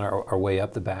working on our way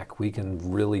up the back, we can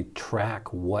really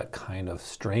track what kind of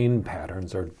strain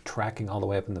patterns are tracking all the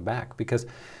way up in the back. Because,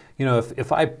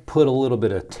 if I put a little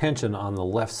bit of tension on the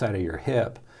left side of your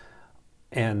hip,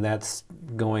 and that's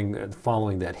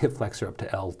following that hip flexor up to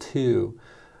L2,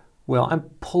 well, I'm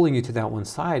pulling you to that one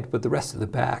side, but the rest of the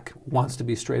back wants to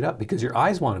be straight up because your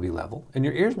eyes want to be level and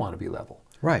your ears want to be level.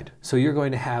 Right. So you're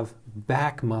going to have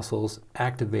back muscles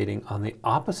activating on the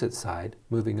opposite side,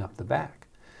 moving up the back.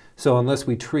 So unless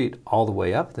we treat all the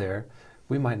way up there,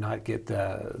 we might not get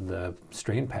the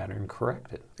strain pattern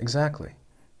corrected. Exactly.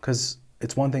 Because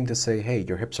it's one thing to say, hey,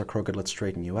 your hips are crooked, let's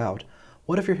straighten you out.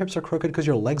 What if your hips are crooked because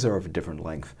your legs are of a different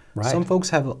length? Right. Some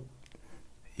folks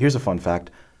here's a fun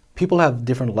fact, people have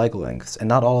different leg lengths, and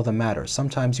not all of them matter.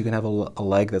 Sometimes you can have a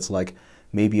leg that's like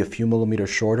maybe a few millimeters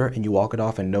shorter, and you walk it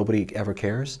off and nobody ever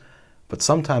cares. But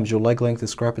sometimes your leg length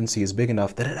discrepancy is big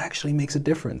enough that it actually makes a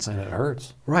difference. And it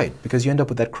hurts. Right, because you end up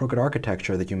with that crooked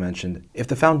architecture that you mentioned.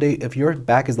 If your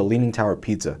back is the Leaning Tower of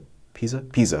Pisa.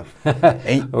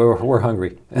 We're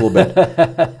hungry. A little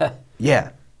bit.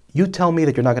 Yeah. You tell me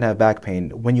that you're not going to have back pain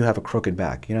when you have a crooked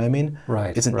back. You know what I mean?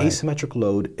 Right. It's an asymmetric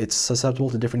load. It's susceptible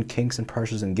to different kinks and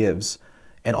pressures and gives.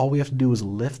 And all we have to do is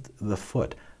lift the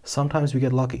foot. Sometimes we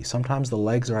get lucky. Sometimes the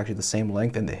legs are actually the same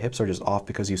length and the hips are just off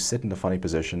because you sit in a funny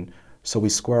position. So we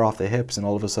square off the hips and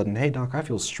all of a sudden, hey doc, I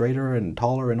feel straighter and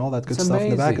taller and all that good It's stuff in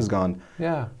the back amazing. is gone.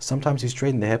 Yeah. Sometimes you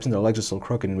straighten the hips and their legs are still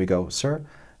crooked and we go, sir,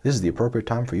 this is the appropriate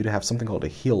time for you to have something called a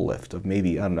heel lift of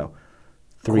maybe, I don't know,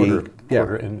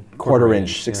 quarter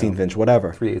inch, 16th inch,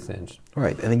 whatever. 3/8 inch.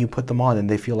 Right, and then you put them on and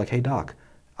they feel like, hey doc,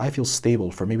 I feel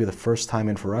stable for maybe the first time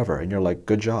in forever. And you're like,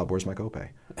 good job, where's my copay?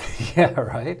 Yeah,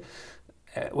 right.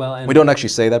 Well, and We don't actually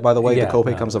say that, by the way. Yeah, the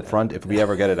copay no, comes up front if we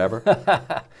ever get it ever.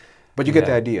 But you get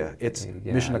the idea. It's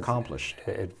mission accomplished.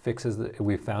 It fixes.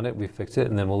 We found it. We fixed it,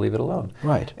 and then we'll leave it alone.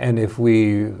 Right. And if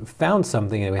we found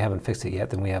something and we haven't fixed it yet,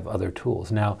 then we have other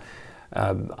tools. Now,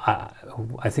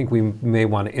 I think we may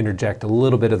want to interject a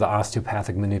little bit of the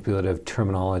osteopathic manipulative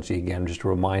terminology again, just to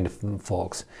remind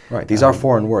folks. Right. These are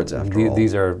foreign words, after all.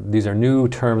 These are new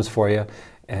terms for you,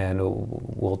 and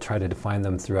we'll try to define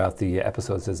them throughout the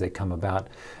episodes as they come about.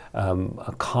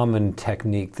 A common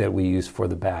technique that we use for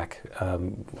the back,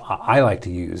 I like to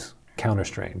use counter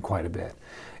strain quite a bit,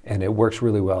 and it works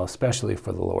really well, especially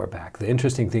for the lower back. The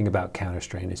interesting thing about counter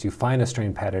strain is you find a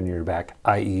strain pattern in your back,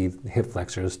 i.e. hip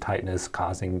flexors tightness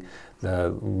causing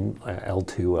the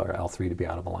L2 or L3 to be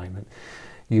out of alignment.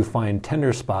 You find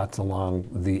tender spots along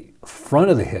the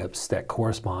front of the hips that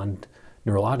correspond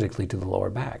neurologically to the lower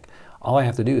back. All I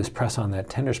have to do is press on that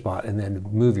tender spot and then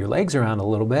move your legs around a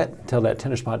little bit until that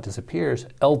tender spot disappears.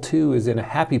 L2 is in a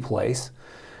happy place.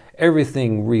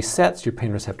 Everything resets, your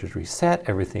pain receptors reset,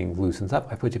 everything loosens up.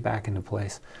 I put you back into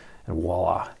place, and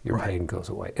voila, your pain goes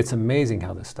away. It's amazing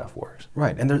how this stuff works.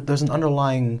 Right, and there's an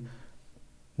underlying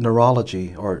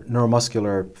neurology or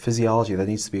neuromuscular physiology that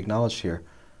needs to be acknowledged here.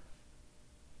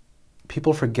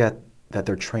 People forget that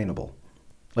they're trainable.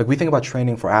 Like, we think about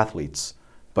training for athletes,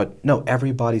 but no,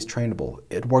 everybody's trainable.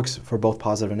 It works for both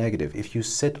positive and negative. If you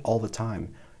sit all the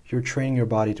time, you're training your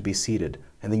body to be seated,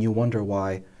 and then you wonder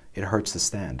why it hurts to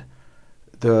stand.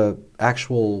 The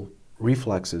actual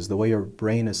reflexes, the way your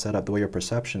brain is set up, the way your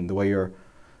perception, the way your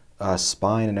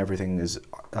spine and everything is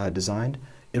designed,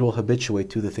 it will habituate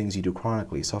to the things you do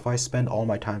chronically. So if I spend all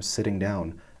my time sitting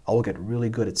down, I will get really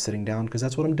good at sitting down because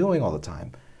that's what I'm doing all the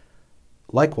time.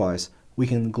 Likewise, we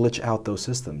can glitch out those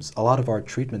systems. A lot of our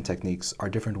treatment techniques are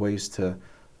different ways to,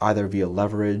 either via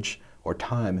leverage or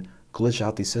time, glitch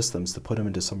out these systems to put them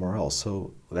into somewhere else.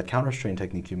 So that counter strain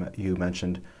technique you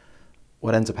mentioned,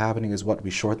 what ends up happening is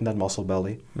we shorten that muscle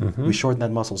belly. Mm-hmm. We shorten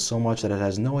that muscle so much that it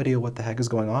has no idea what the heck is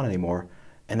going on anymore.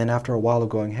 And then after a while of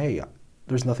going, hey,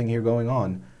 there's nothing here going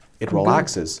on, it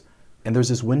relaxes. And there's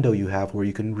this window you have where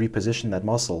you can reposition that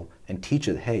muscle and teach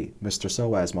it, hey, Mr.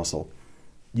 Psoas muscle,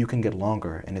 you can get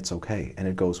longer and it's okay. And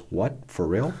it goes, what, for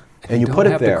real? And you put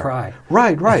it there. You don't have to cry.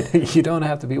 Right. You don't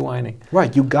have to be whining.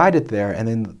 Right, you guide it there, and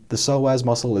then the psoas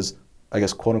muscle is, I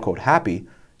guess, quote unquote, happy.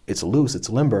 It's loose, it's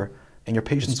limber, and your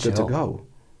patient's good to go.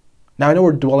 Now, I know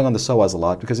we're dwelling on the psoas a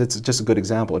lot because it's just a good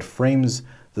example. It frames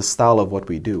the style of what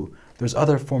we do. There's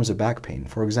other forms of back pain.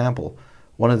 For example,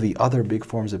 one of the other big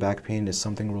forms of back pain is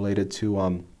something related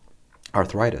to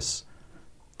arthritis.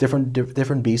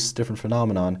 Different beasts, different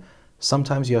phenomenon.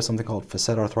 Sometimes you have something called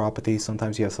facet arthropathy.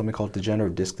 Sometimes you have something called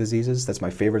degenerative disc diseases. That's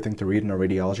my favorite thing to read in a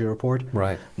radiology report.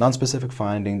 Right. Non-specific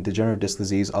finding, degenerative disc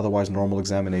disease, otherwise normal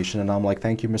examination. And I'm like,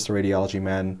 thank you, Mr. Radiology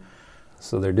Man.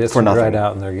 So their discs are dried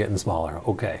out and they're getting smaller.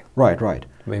 Okay. Right.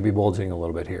 Maybe bulging a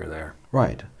little bit here or there.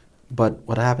 Right. But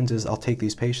what happens is I'll take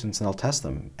these patients and I'll test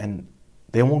them, and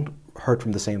they won't hurt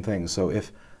from the same things. So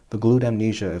if the glute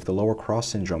amnesia, if the lower cross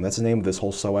syndrome, that's the name of this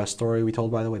whole psoas story we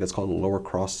told, by the way, that's called lower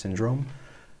cross syndrome.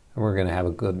 And we're going to have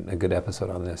a good episode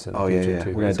on this in the future,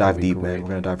 too. We're going to dive deep, man. We're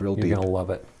going to dive real deep. You're going to love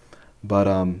it.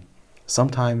 But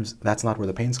sometimes that's not where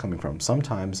the pain's coming from.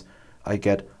 Sometimes I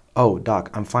get, oh, doc,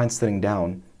 I'm fine sitting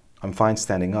down, I'm fine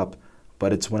standing up,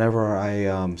 but it's whenever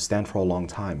I stand for a long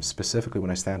time, specifically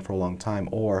when I stand for a long time,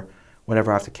 or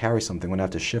whenever I have to carry something, when I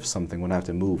have to shift something, when I have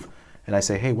to move. And I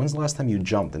say, hey, when's the last time you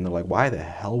jumped? And they're like, why the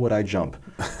hell would I jump?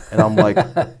 And I'm like,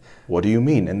 what do you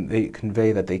mean? And they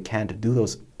convey that they can't do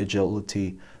those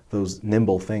agility, those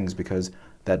nimble things because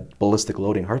that ballistic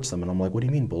loading hurts them. And I'm like, what do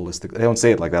you mean ballistic? They don't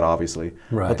say it like that, obviously.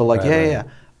 Right, but they're like, yeah.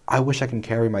 I wish I can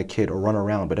carry my kid or run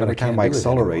around, but every time I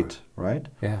accelerate, right?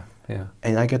 Yeah.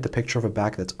 And I get the picture of a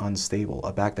back that's unstable,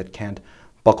 a back that can't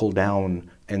buckle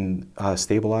down and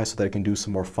stabilize so that it can do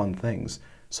some more fun things.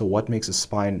 So what makes a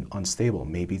spine unstable?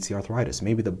 Maybe it's the arthritis.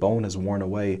 Maybe the bone has worn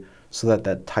away so that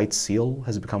that tight seal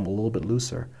has become a little bit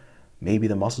looser. Maybe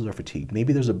the muscles are fatigued.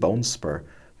 Maybe there's a bone spur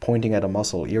pointing at a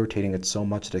muscle, irritating it so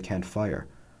much that it can't fire.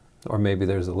 Or maybe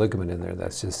there's a ligament in there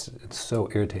that's just, it's so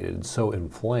irritated, it's so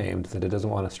inflamed that it doesn't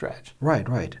want to stretch.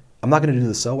 Right. I'm not going to do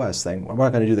the psoas thing. We're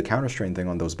not going to do the counterstrain thing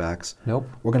on those backs. Nope.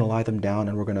 We're going to lie them down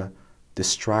and we're going to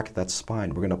distract that spine.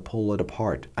 We're going to pull it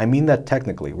apart. I mean that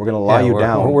technically. We're going to lie you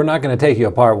down. We're not going to take you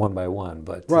apart one by one,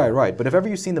 but Right. But if ever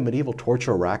you've seen the medieval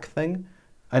torture rack thing,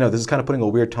 I know this is kind of putting a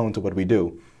weird tone to what we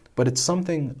do, but it's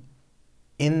something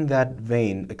in that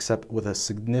vein, except with a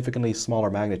significantly smaller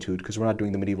magnitude, because we're not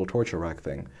doing the medieval torture rack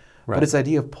thing. Right. But it's the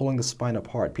idea of pulling the spine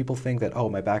apart. People think that, oh,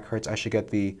 my back hurts, I should get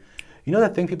the, you know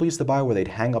that thing people used to buy where they'd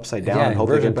hang upside down and hope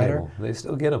they get better? Table. They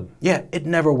still get them. Yeah, it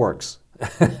never works.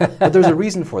 But there's a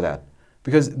reason for that.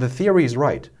 Because the theory is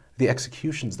right. The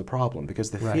execution's the problem.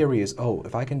 Because the theory is, oh,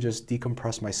 if I can just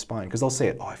decompress my spine, because they'll say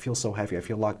it, oh, I feel so heavy, I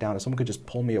feel locked down. If someone could just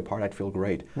pull me apart, I'd feel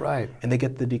great. Right. And they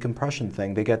get the decompression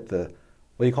thing. They get the,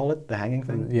 what do you call it? The hanging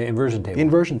thing? Yeah, inversion table. The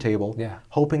inversion table, Yeah.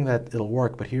 hoping that it'll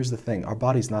work. But here's the thing. Our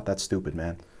body's not that stupid,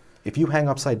 man. If you hang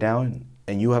upside down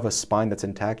and you have a spine that's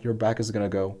intact, your back is going to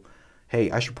go, hey,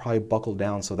 I should probably buckle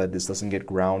down so that this doesn't get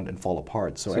ground and fall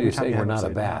apart. So every you're time saying you we're hang not a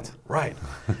upside bat. down, right.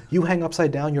 You hang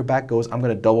upside down, your back goes, I'm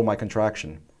going to double my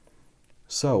contraction.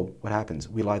 So what happens?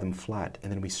 We lie them flat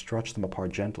and then we stretch them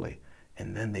apart gently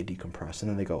and then they decompress and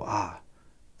then they go, ah,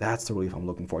 that's the relief I'm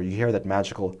looking for. You hear that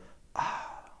magical,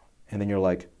 ah, and then you're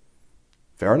like,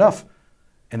 fair enough.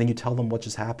 And then you tell them what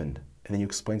just happened and then you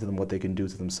explain to them what they can do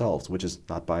to themselves, which is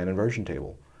not buy an inversion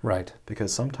table. Right.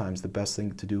 Because sometimes the best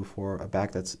thing to do for a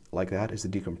back that's like that is to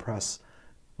decompress.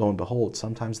 Lo and behold,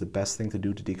 sometimes the best thing to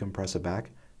do to decompress a back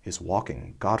is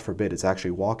walking. God forbid it's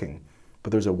actually walking.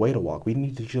 But there's a way to walk. We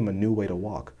need to teach them a new way to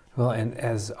walk. Well, and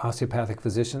as osteopathic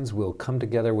physicians, we'll come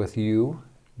together with you,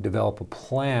 develop a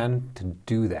plan to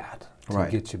do that, to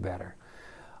get you better.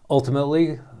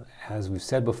 Ultimately, as we've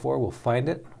said before, we'll find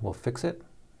it, we'll fix it,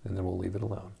 and then we'll leave it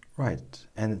alone. Right.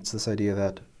 And it's this idea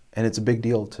that, and it's a big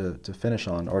deal to finish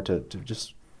on or to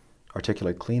just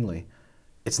articulate cleanly.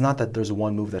 It's not that there's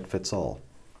one move that fits all.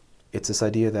 It's this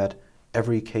idea that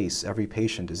every case, every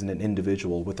patient is an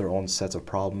individual with their own sets of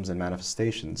problems and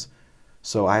manifestations.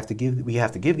 So we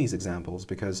have to give these examples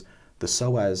because the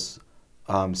psoas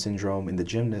syndrome in the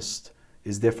gymnast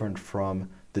is different from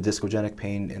the discogenic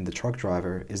pain in the truck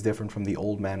driver, is different from the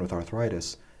old man with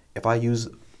arthritis. If I use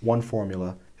one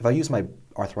formula, if I use my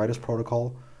arthritis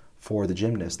protocol for the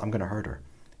gymnast, I'm going to hurt her.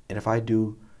 And if I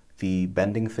do the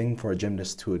bending thing for a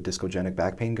gymnast to a discogenic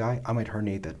back pain guy, I might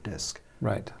herniate that disc.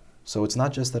 Right. So it's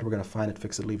not just that we're going to find it,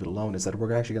 fix it, leave it alone. It's that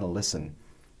we're actually going to listen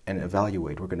and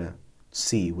evaluate. We're going to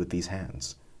see with these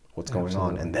hands what's going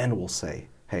on. And then we'll say,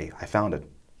 hey, I found it.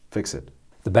 Fix it.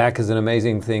 The back is an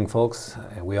amazing thing, folks.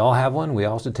 We all have one. We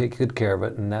all should take good care of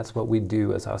it. And that's what we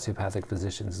do as osteopathic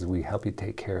physicians is we help you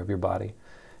take care of your body.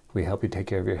 We help you take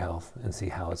care of your health and see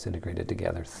how it's integrated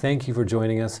together. Thank you for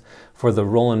joining us for the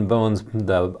Rollin' Bones,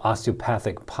 the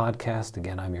Osteopathic Podcast.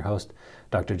 Again, I'm your host,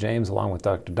 Dr. James, along with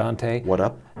Dr. Dante. What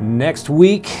up? Next 2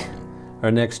 weeks,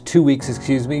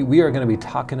 we are going to be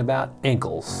talking about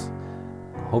ankles.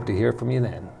 Hope to hear from you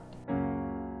then.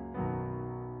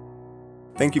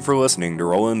 Thank you for listening to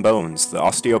Rollin' Bones, the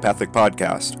Osteopathic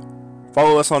Podcast.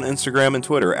 Follow us on Instagram and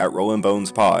Twitter at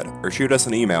RollinBonesPod, or shoot us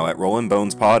an email at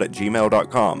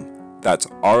rollinbonespod@gmail.com. That's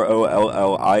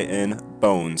ROLLIN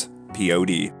Bones,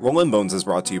 POD. Rollin' Bones is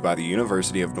brought to you by the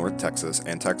University of North Texas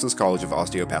and Texas College of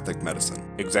Osteopathic Medicine.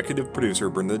 Executive producer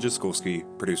Brenda Jaskulski,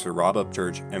 producer Rob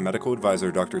Upchurch, and medical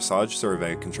advisor Dr. Saj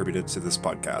Survey contributed to this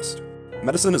podcast.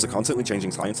 Medicine is a constantly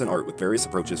changing science and art with various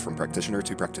approaches from practitioner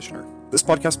to practitioner. This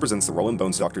podcast presents the Rollin'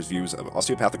 Bones doctor's views of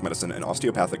osteopathic medicine and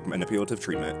osteopathic manipulative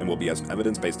treatment and will be as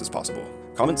evidence-based as possible.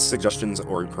 Comments, suggestions,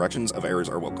 or corrections of errors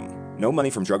are welcome. No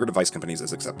money from drug or device companies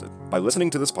is accepted. By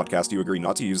listening to this podcast, you agree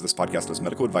not to use this podcast as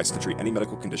medical advice to treat any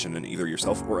medical condition in either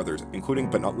yourself or others, including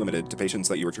but not limited to patients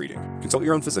that you are treating. Consult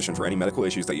your own physician for any medical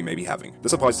issues that you may be having.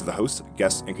 This applies to the host,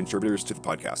 guests, and contributors to the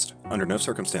podcast. Under no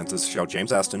circumstances shall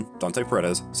James Aston, Dante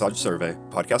Paredes, Saj Survey,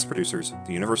 podcast producers,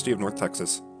 the University of North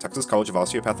Texas, Texas College of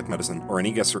Osteopathic Medicine, or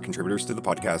any guests or contributors to the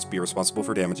podcast be responsible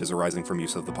for damages arising from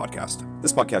use of the podcast.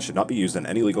 This podcast should not be used in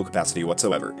any legal capacity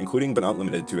whatsoever, including but not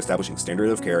limited to establishing standard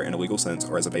of care in a legal sense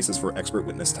or as a basis for expert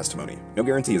witness testimony. No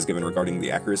guarantee is given regarding the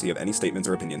accuracy of any statements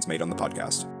or opinions made on the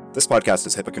podcast. This podcast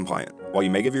is HIPAA compliant. While you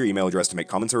may give your email address to make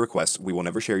comments or requests, we will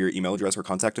never share your email address or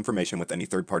contact information with any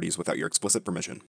third parties without your explicit permission.